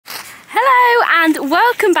and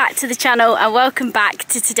welcome back to the channel and welcome back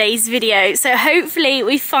to today's video. So hopefully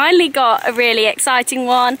we finally got a really exciting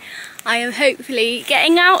one. I am hopefully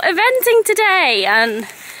getting out eventing today, and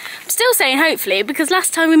I'm still saying hopefully because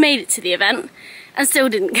last time we made it to the event and still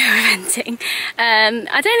didn't go eventing.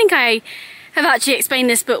 I don't think I have actually explained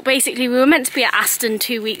this, but basically we were meant to be at Aston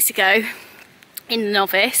 2 weeks ago in the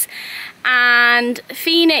Novice, and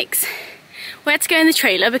Phoenix, we had to go in the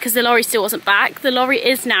trailer because the lorry still wasn't back. The lorry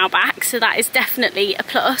is now back, so that is definitely a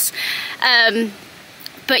plus.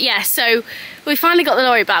 But yeah, so we finally got the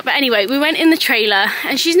lorry back. But anyway, we went in the trailer,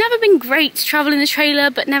 and she's never been great to travel in the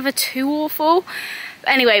trailer, but never too awful. But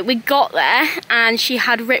anyway, we got there and she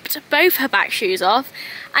had ripped both her back shoes off,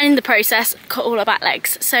 and in the process cut all her back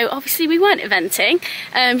legs. So obviously we weren't eventing.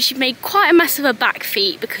 She made quite a mess of her back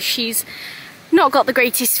feet because she's not got the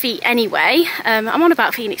greatest feet anyway. I'm on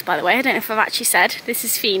about Phoenix, by the way. I don't know if I've actually said this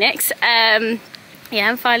is Phoenix. Yeah,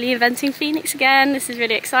 I'm finally eventing Phoenix again. This is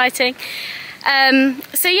really exciting.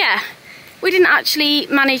 So yeah, we didn't actually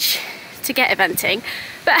manage to get eventing,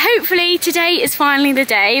 but hopefully today is finally the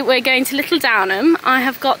day. We're going to Little Downham. I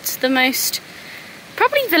have got the most,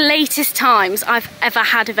 probably the latest times I've ever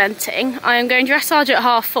had eventing. I am going dressage at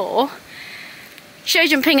 4:30, show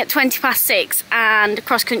jumping at 6:20, and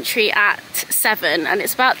cross country at 7, and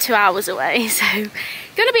it's about 2 hours away, so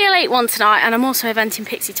going to be a late one tonight. And I'm also eventing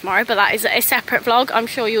Pixie tomorrow, but that is a separate vlog. I'm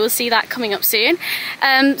sure you will see that coming up soon.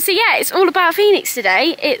 So yeah, it's all about Phoenix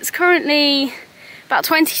today. It's currently about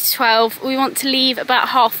 20 to 12. We want to leave about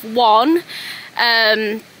 1:30.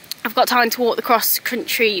 I've got time to walk the cross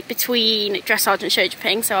country between dressage and show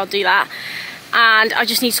jumping, so I'll do that. And I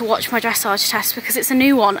just need to watch my dressage test because it's a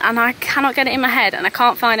new one and I cannot get it in my head, and I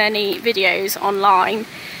can't find any videos online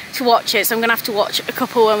to watch it, so I'm gonna have to watch a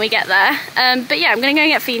couple when we get there. But yeah, I'm gonna go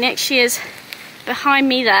and get Phoenix. She is behind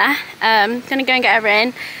me there. Gonna go and get her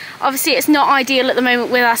in. Obviously it's not ideal at the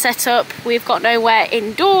moment with our setup. We've got nowhere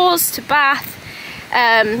indoors to bath,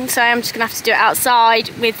 so I'm just gonna have to do it outside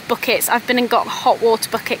with buckets. I've been and got a hot water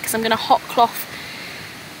bucket because I'm gonna hot cloth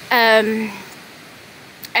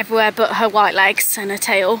everywhere but her white legs and her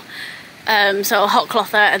tail. So I'll hot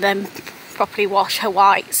cloth her and then properly wash her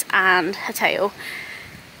whites and her tail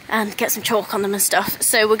and get some chalk on them and stuff.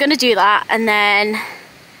 So we're going to do that, and then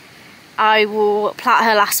I will plait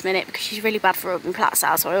her last minute because she's really bad for rubbing plaits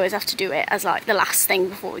out, so I always have to do it as like the last thing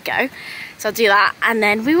before we go. So I'll do that and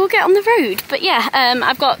then we will get on the road. But yeah,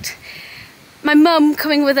 I've got my mum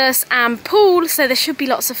coming with us and Paul, so there should be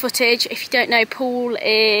lots of footage. If you don't know, Paul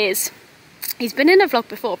is, he's been in a vlog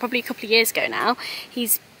before, probably a couple of years ago now.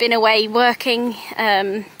 He's been away working,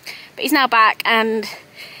 but he's now back, and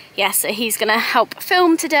yeah, so he's gonna help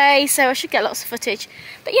film today, so I should get lots of footage.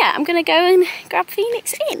 But yeah, I'm gonna go and grab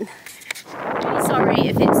Phoenix in. Really sorry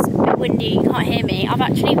if it's a bit windy, you can't hear me. I've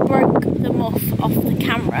actually broke the muff off the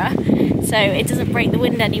camera, so it doesn't break the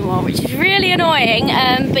wind anymore, which is really annoying.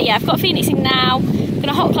 But yeah, I've got Phoenix in now. I'm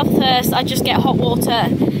gonna hot cloth first. I just get hot water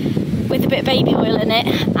with a bit of baby oil in it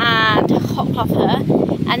and hot cloth her,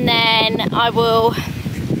 and then I will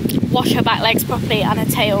wash her back legs properly and her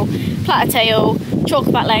tail, plait her tail, chalk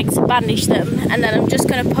her back legs, bandage them, and then I'm just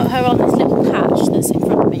going to put her on this little patch that's in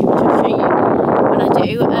front of me, which I'll show you when I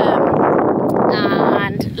do,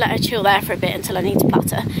 and let her chill there for a bit until I need to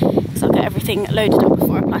plait her. So I'll get everything loaded up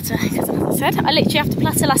before I plait her, because as I said, I literally have to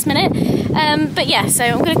plait her last minute. But yeah, so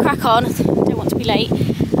I'm going to crack on, I don't want to be late,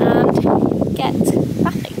 and get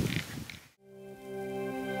bathing.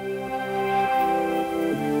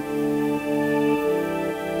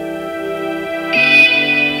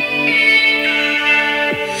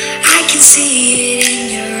 See it in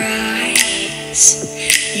your eyes.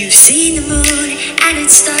 You've seen the moon and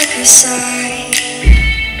it's dark outside.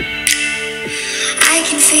 I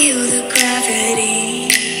can feel the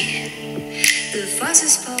gravity. The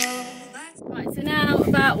fastest pole. Right, so now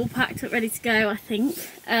about all packed up, ready to go, I think.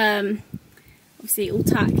 Obviously all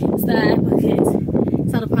tack is there, bucket,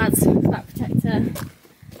 saddle pads, back protector,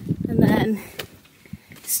 and then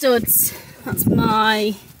studs. That's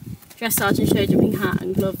my dressage and show jumping hat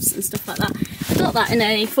and gloves and stuff like that. I got that in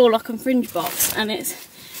a forelock and fringe box, and it's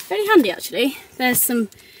very handy actually. There's some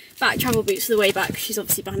back travel boots for the way back. She's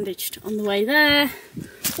obviously bandaged on the way there.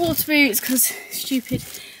 Water boots because stupid,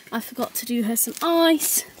 I forgot to do her some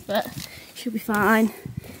ice, but she'll be fine.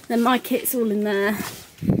 Then my kit's all in there,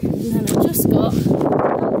 and then I've just got,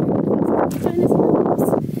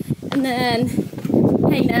 and then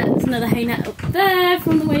hay net. There's another hay net up there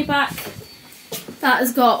from the way back. That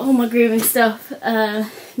has got all my grooming stuff,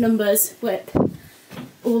 numbers, whip,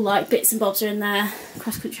 all like bits and bobs are in there.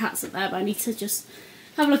 Cross country hat's up there, but I need to just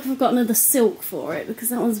have a look if I've got another silk for it because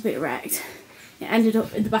that one's a bit wrecked. it ended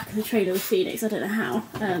up in the back of the trailer with Phoenix. I don't know how.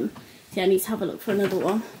 Yeah, I need to have a look for another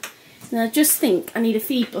one. And I just think I need a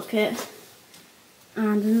feed bucket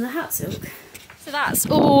and another hat silk. So that's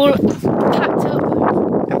all packed up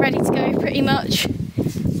and ready to go pretty much.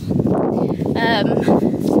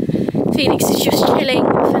 Phoenix is just chilling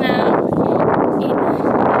for now in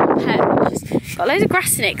a pen, which has got loads of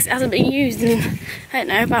grass in it because it hasn't been used in, I don't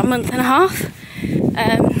know, about a month and a half.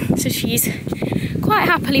 So she's quite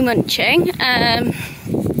happily munching.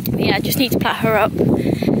 But yeah, I just need to plait her up.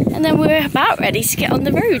 And then we're about ready to get on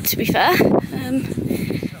the road, to be fair.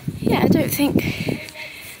 Yeah, I don't think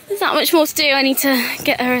there's that much more to do. I need to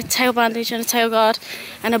get her a tail bandage and a tail guard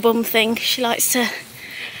and a bum thing. She likes to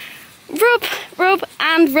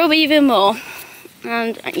rub even more.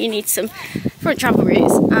 And you need some front travel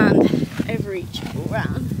routes and overreach all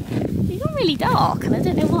round. She's gone really dark and I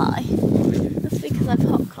don't know why. That's because I've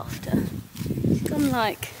hot clothed her. She's gone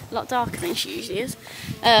like a lot darker than she usually is.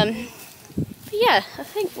 But yeah, I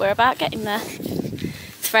think we're about getting there.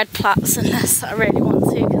 Thread plaits unless I really want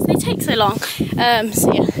to because they take so long.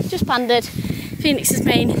 So yeah, just banded. Phoenix's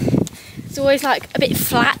mane is always like a bit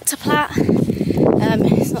flat to plait.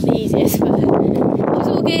 It's not the easiest, but she's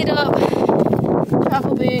all geared up.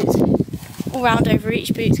 Travel boots, all round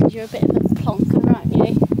overreach boots because you're a bit of a plonker, aren't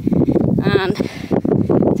you? And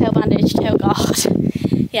tail bandage, tail guard.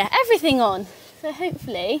 Yeah, everything on. So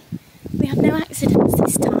hopefully we have no accidents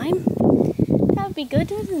this time. That would be good,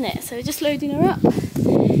 wouldn't it? So we're just loading her up.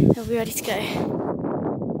 We'll be ready to go.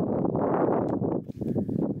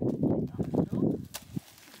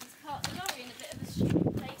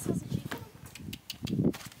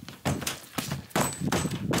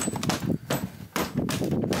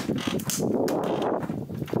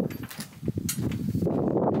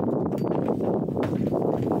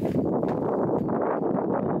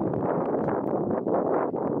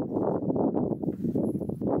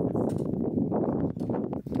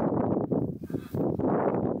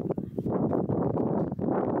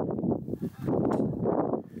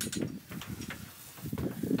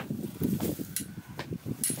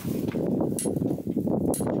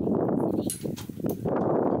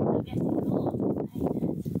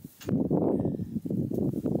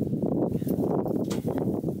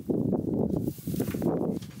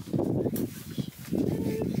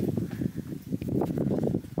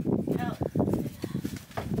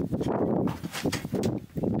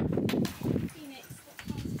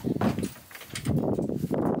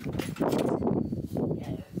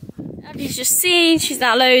 You've just seen, she's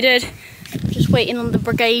now loaded. Just waiting on the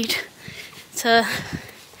brigade to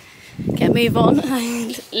get a move on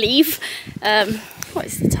and leave. What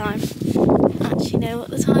is the time? I don't actually know what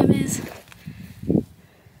the time is.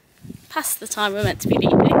 Past the time we're meant to be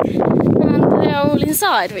leaving. And they're all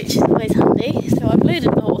inside, which is always handy. So I've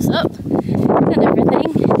loaded the horse up and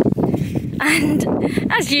everything.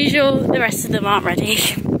 And as usual, the rest of them aren't ready.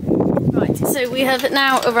 Right, so we have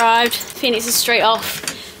now arrived. Phoenix is straight off.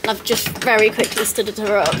 I've just very quickly stood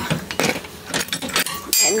her up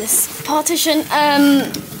in this partition.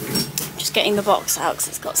 Just getting the box out because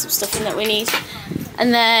it's got some stuff in that we need.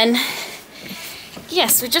 And then,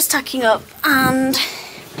 yes, we're just tacking up and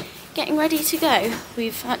getting ready to go.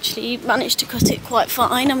 We've actually managed to cut it quite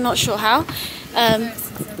fine. I'm not sure how.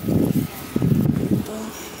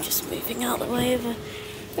 Just moving out the way of a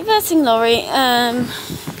reversing lorry.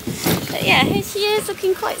 But yeah, here she is,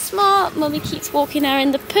 looking quite smart. Mummy keeps walking her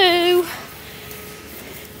in the poo.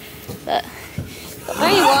 But got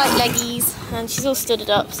very white leggies and she's all stood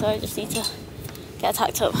up, so I just need to get her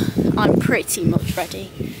tacked up. I'm pretty much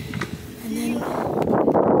ready. And then,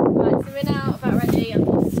 right, so we're now about ready. I'm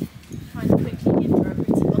just trying to quickly give her a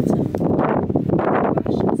pretty bottom.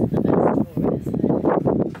 She's at the best for it, so.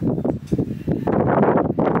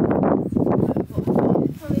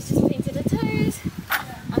 Mummy's just painted her toes.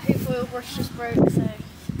 Oil brush just broke, so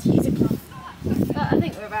to use a cloth. But I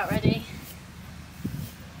think we're about ready.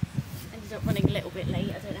 Ended up running a little bit late.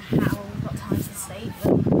 I don't know how we got time to sleep,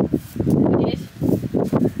 but we did.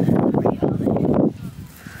 Where are they?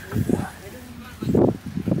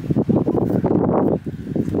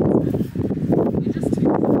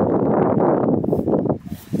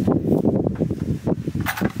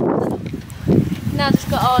 Now just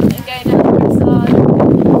got on and going down the roadside.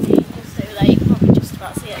 Just so late, probably just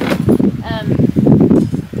about to see it.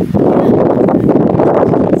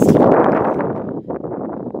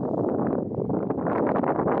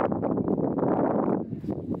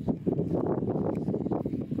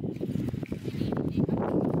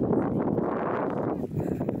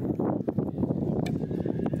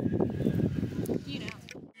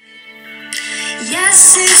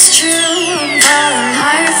 Yes, it's true, I'm falling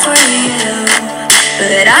hard for you.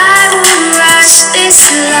 I won't rush this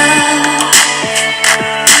love.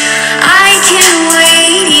 I can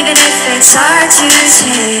wait even if it's hard to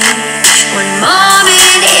take. One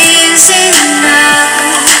moment is enough.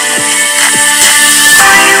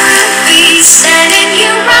 I will be standing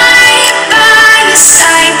here right by your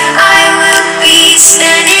side. I will be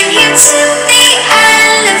standing here till the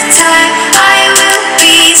end of time. I will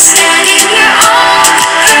be standing here all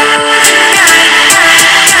through the night.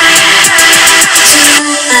 Till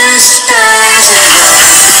the stars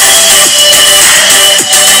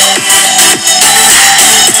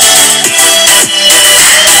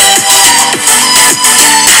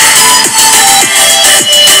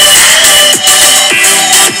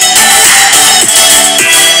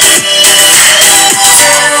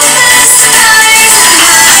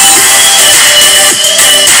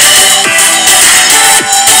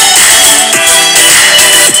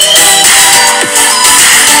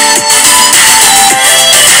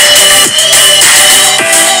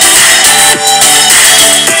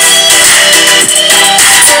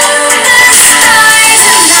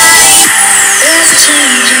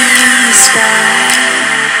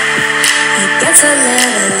a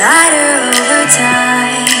little lighter over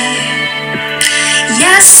time.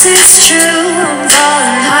 Yes, it's true, I'm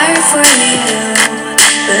falling hard for you,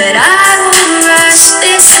 but I won't rush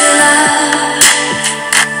this love.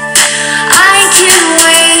 I can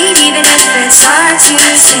wait even if it's hard to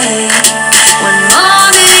take. One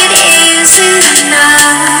moment is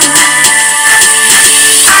enough.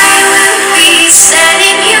 I will be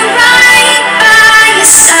standing here right by your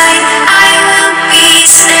side. I will be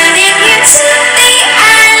standing here till the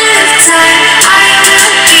end of time. I will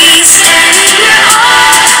be standing here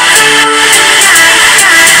all through the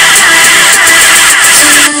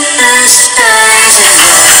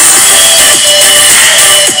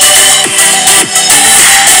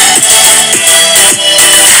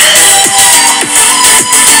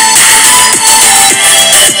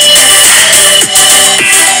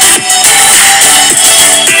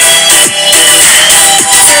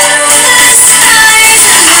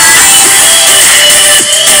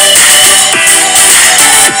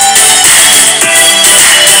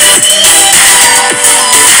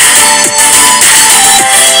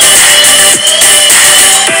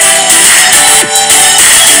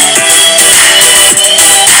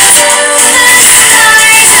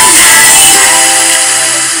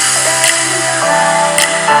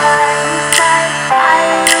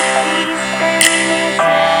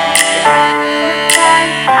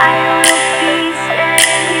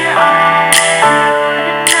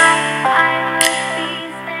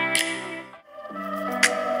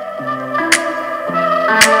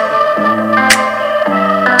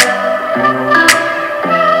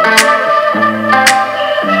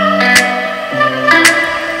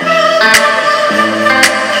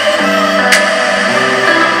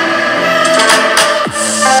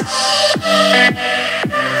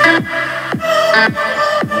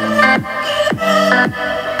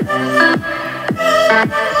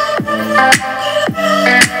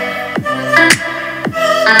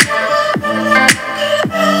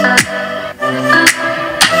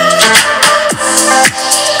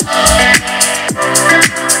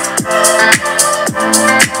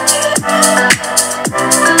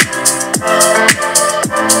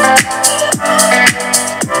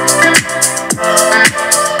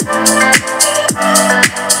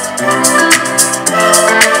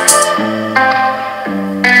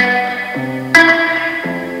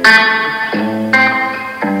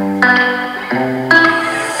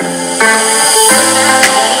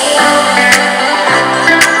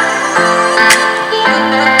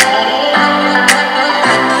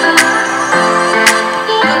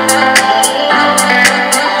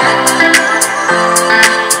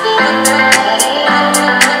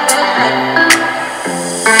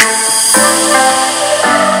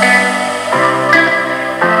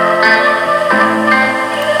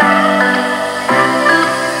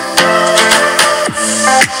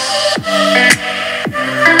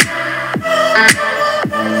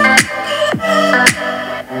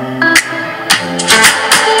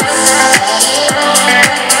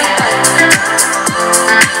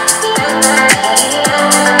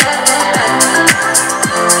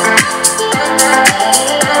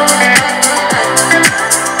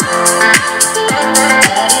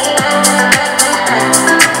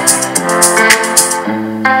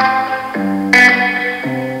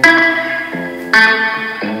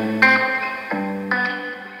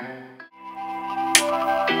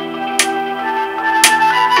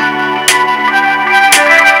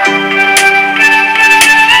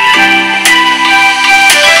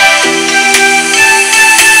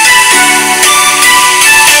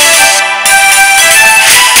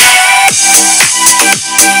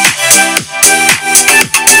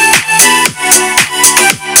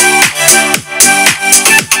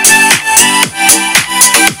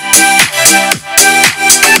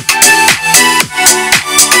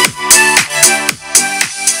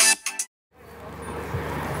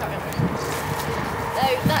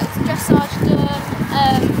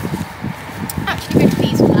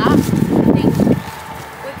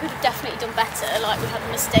had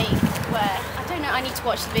a mistake where, I don't know, I need to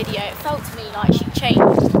watch the video, it felt to me like she changed.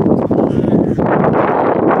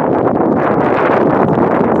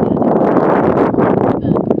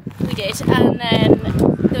 But we did, and then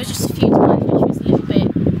there was just a few times where she was a little bit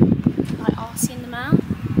like arsey in the mouth.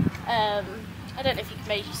 I don't know if you can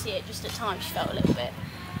maybe see it, just at times she felt a little bit.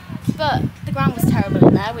 But the ground was terrible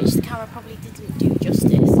in there, which the camera probably didn't do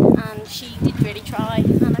justice, and she did really try,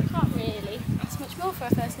 and I can't really ask much more for a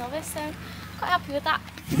first novice, so I'm quite happy with that.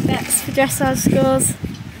 Bets for dressage scores.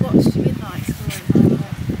 What should we like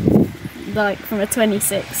scoring? Like from a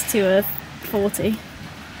 26 to a 40.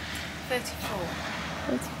 34.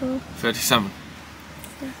 34. 37.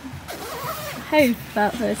 I hope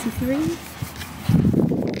about 33.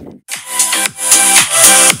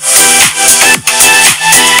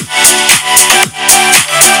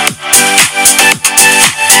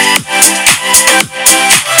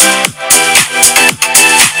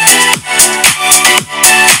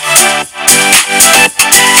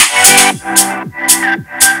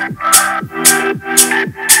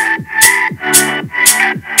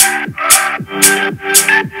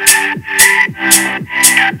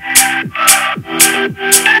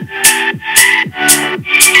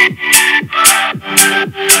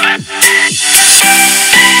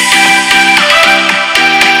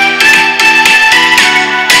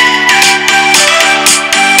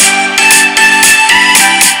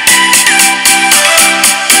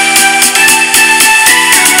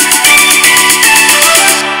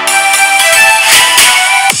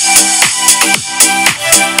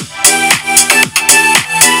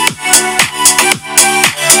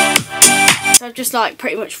 I've just like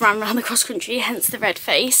pretty much ran around the cross country, hence the red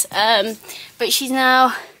face. But she's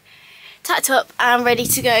now tacked up and ready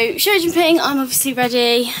to go show jumping. I'm obviously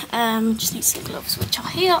ready. Just need some gloves, which are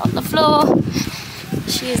here on the floor.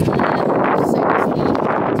 She is there, so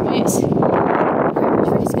pretty much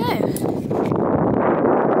ready to go.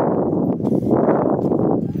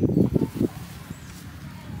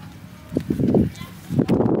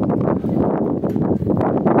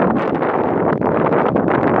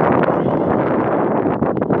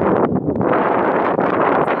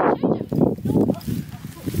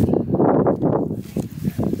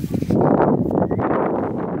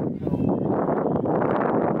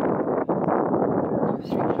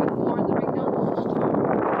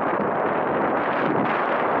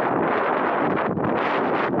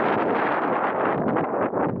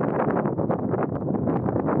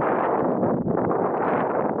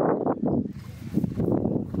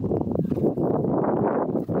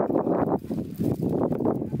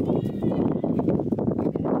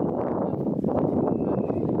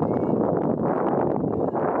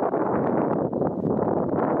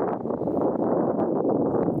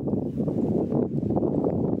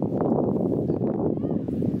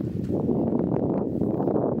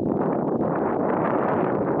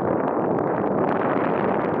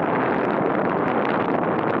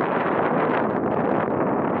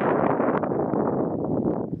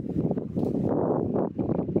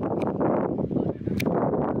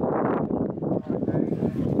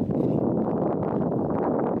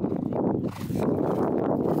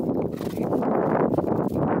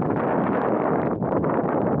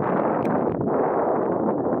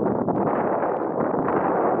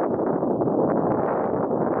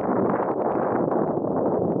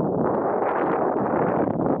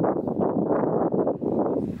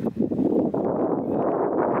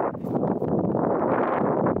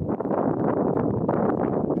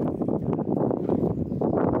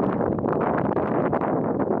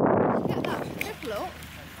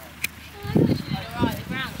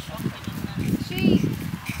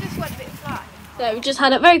 So we just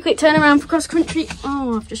had a very quick turnaround for cross country.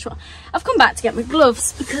 Oh, I've come back to get my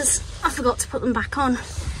gloves because I forgot to put them back on.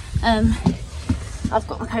 I've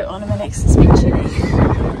got my coat on in my next it's a bit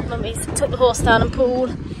chilly. Mummy's took the horse down and Paul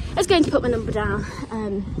is going to put my number down.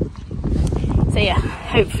 So yeah,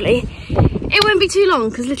 hopefully it won't be too long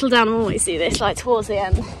because Little Downham always do this, like towards the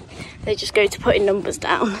end they just go to putting numbers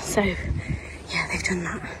down. So yeah, they've done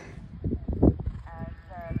that.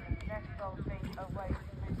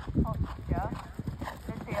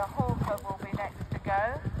 A halter will be next to go.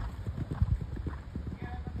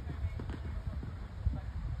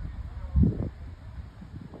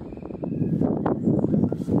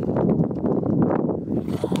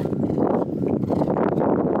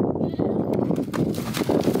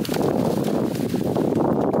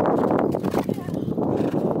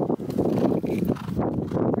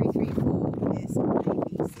 Three, 3, 4 is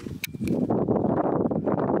ABC.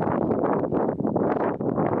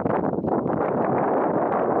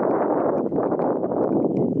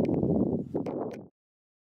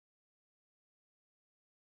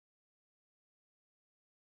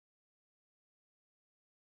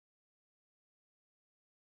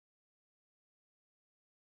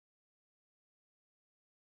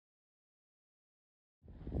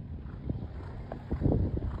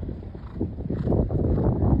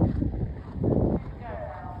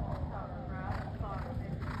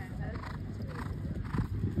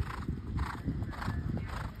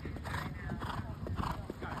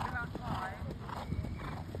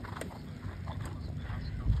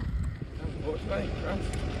 What's late, Chris?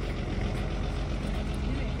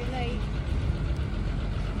 You might be late.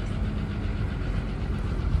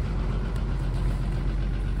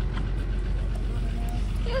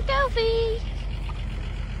 Little Delphi!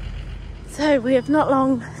 So we have not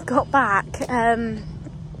long got back.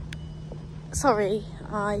 Sorry,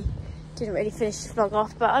 I didn't really finish the vlog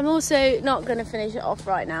off, but I'm also not going to finish it off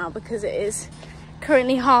right now because it is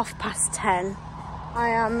currently 10:30. I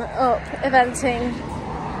am up eventing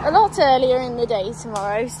a lot earlier in the day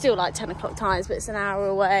tomorrow, still like 10 o'clock times, but it's an hour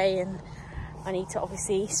away, and I need to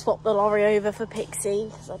obviously swap the lorry over for Pixie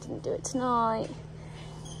because I didn't do it tonight.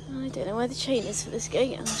 I don't know where the chain is for this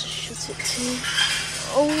gate. I'll just shut it too.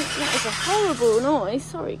 Oh, that is a horrible noise.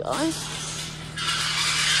 Sorry, guys.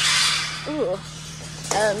 Ooh.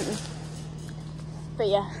 But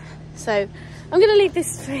yeah, so I'm going to leave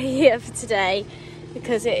this for here for today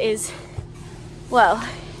because it is, well,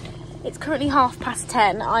 it's currently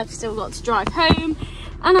 10:30. I've still got to drive home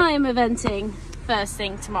and I am eventing first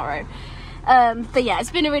thing tomorrow. But yeah,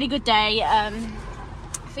 it's been a really good day.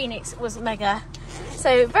 Phoenix was mega.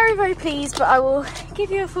 So very, very pleased, but I will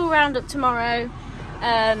give you a full roundup tomorrow.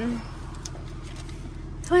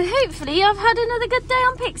 So hopefully I've had another good day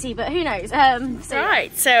on Pixie, but who knows.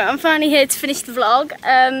 Right, so I'm finally here to finish the vlog.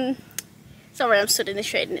 Sorry, I'm stood in the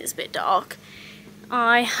shade and it's a bit dark.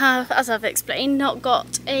 I have, as I've explained, not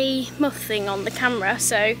got a muff thing on the camera,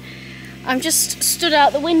 so I'm just stood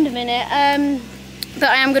out the window a minute. But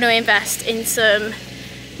I am going to invest in some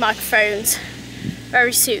microphones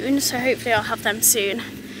very soon, so hopefully I'll have them soon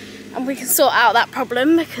and we can sort out that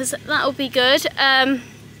problem because that will be good.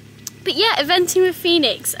 But yeah, eventing with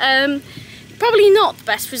Phoenix, probably not the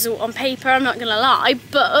best result on paper, I'm not gonna lie,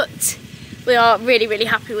 but we are really, really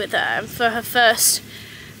happy with her for her first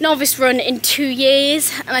novice run in 2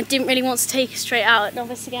 years, and I didn't really want to take her straight out at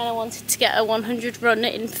novice again. I wanted to get a 100 run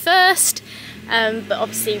in first, but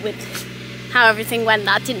obviously with how everything went,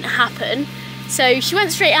 that didn't happen. So she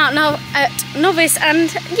went straight out now at novice,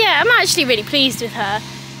 and yeah, I'm actually really pleased with her.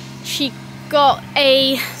 She got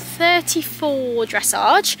a 34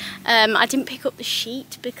 dressage. I didn't pick up the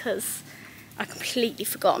sheet because I completely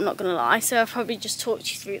forgot, I'm not gonna lie, so I've probably just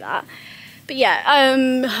talked you through that. But yeah,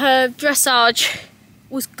 her dressage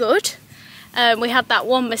was good. We had that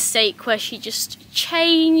one mistake where she just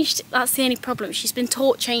changed. That's the only problem. She's been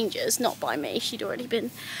taught changes, not by me, she'd already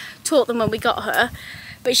been taught them when we got her,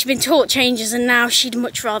 but she'd been taught changes and now she'd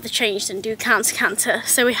much rather change than do counter canter.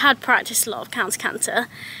 So we had practiced a lot of counter canter,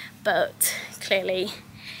 but clearly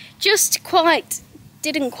just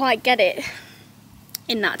didn't quite get it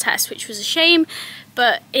in that test, which was a shame,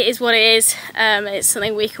 but it is what it is. It's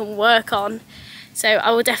something we can work on, so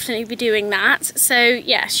I will definitely be doing that. So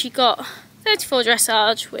yeah, she got 34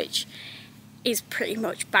 dressage, which is pretty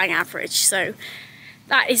much bang average, so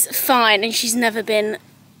that is fine, and she's never been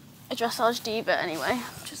a dressage diva anyway.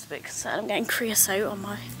 I'm just a bit concerned I'm getting creosote on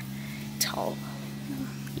my top,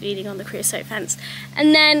 leaning on the creosote fence.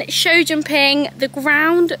 And then show jumping, the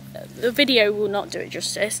ground, the video will not do it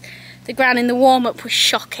justice. The ground in the warm-up was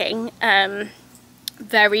shocking.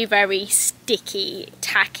 Very, very sticky,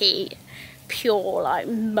 tacky, pure like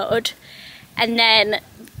mud. And then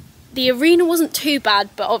the arena wasn't too bad,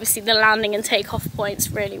 but obviously the landing and takeoff points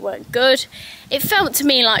really weren't good. It felt to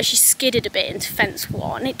me like she skidded a bit into fence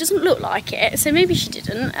one. It doesn't look like it, so maybe she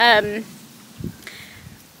didn't.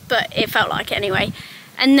 But it felt like it anyway.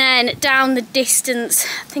 And then down the distance,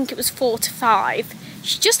 I think it was 4 to 5,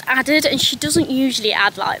 she just added, and she doesn't usually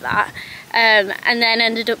add like that. And then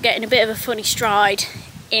ended up getting a bit of a funny stride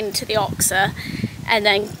into the oxer and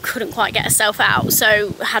then couldn't quite get herself out.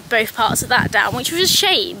 So had both parts of that down, which was a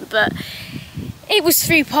shame, but it was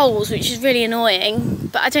 3 poles, which is really annoying.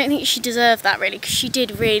 But I don't think she deserved that really, because she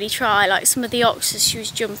did really try. Like some of the oxers, she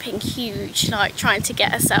was jumping huge, like trying to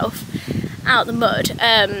get herself out the mud.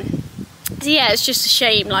 So yeah, it's just a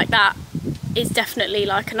shame. Like that is definitely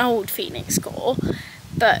like an old Phoenix score,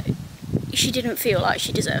 but she didn't feel like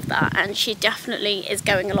she deserved that, and she definitely is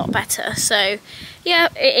going a lot better. So yeah,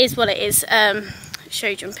 it is what it is.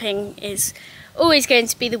 Show jumping is always going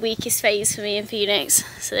to be the weakest phase for me in Phoenix,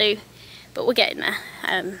 so but we're getting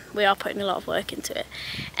there. We are putting a lot of work into it.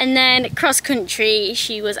 And then cross country,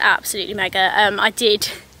 she was absolutely mega. I did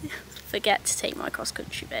forget to take my cross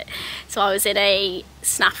country bit, so I was in a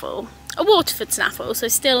snaffle, a Waterford snaffle, so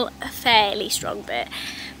still a fairly strong bit,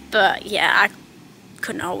 but yeah, I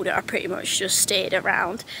couldn't hold it. I pretty much just steered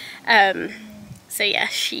around. So yeah,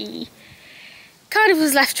 she kind of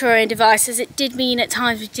was left to her own devices. It did mean at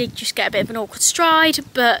times we did just get a bit of an awkward stride,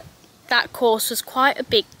 but that course was quite a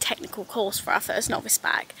big technical course for our first novice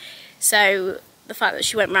back, so the fact that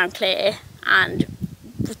she went round clear and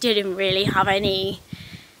didn't really have any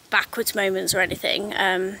backwards moments or anything.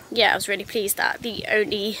 Yeah, I was really pleased that the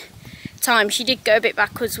only time she did go a bit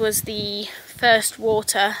backwards was the first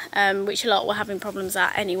water, which a lot were having problems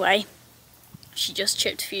at anyway. She just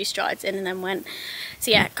chipped a few strides in and then went.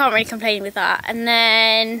 So yeah, can't really complain with that. And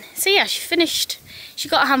then, so yeah, she finished. She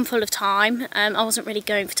got a handful of time. I wasn't really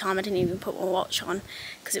going for time. I didn't even put my watch on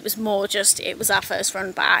because it was more just, it was our first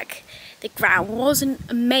run back. The ground wasn't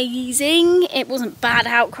amazing. It wasn't bad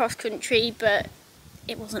out cross country, but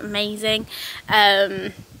it wasn't amazing.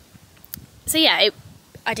 So yeah,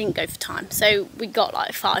 I didn't go for time. So we got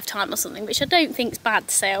like 5 time or something, which I don't think is bad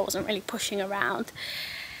to say. I wasn't really pushing around.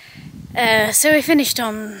 So we finished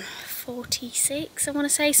on 46, I want to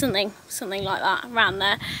say, something like that, around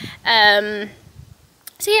there.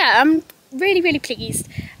 So yeah, I'm really pleased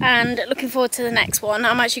and looking forward to the next one.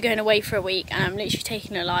 I'm actually going away for a week and I'm literally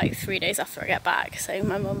taking her like 3 days after I get back, so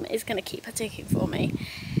my mum is going to keep her ticket for me.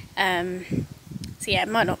 So yeah, it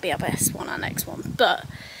might not be our best one, our next one, but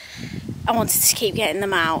I wanted to keep getting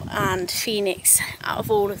them out, and Phoenix, out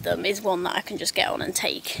of all of them, is one that I can just get on and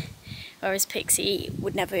take, whereas Pixie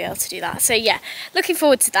would never be able to do that. So yeah, looking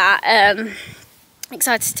forward to that.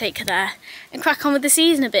 Excited to take her there and crack on with the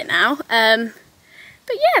season a bit now.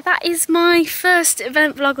 But yeah, that is my first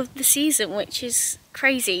event vlog of the season, which is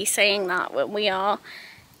crazy saying that when we are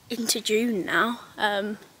into June now.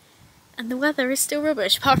 And the weather is still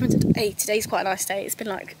rubbish, apart from today. Today's quite a nice day. It's been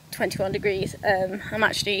like 21 degrees. I'm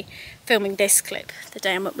actually filming this clip the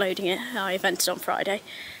day I'm uploading it. I evented on Friday.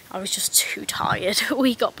 I was just too tired.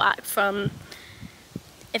 We got back from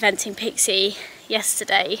eventing Pixie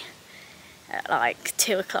yesterday at like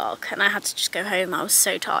 2 o'clock and I had to just go home. I was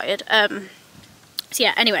so tired. So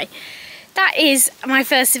yeah, anyway, that is my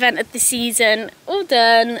first event of the season, all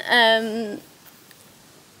done.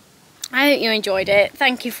 I hope you enjoyed it.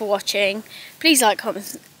 Thank you for watching. Please like,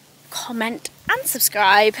 comment and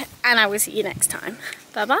subscribe, and I will see you next time.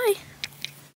 Bye bye.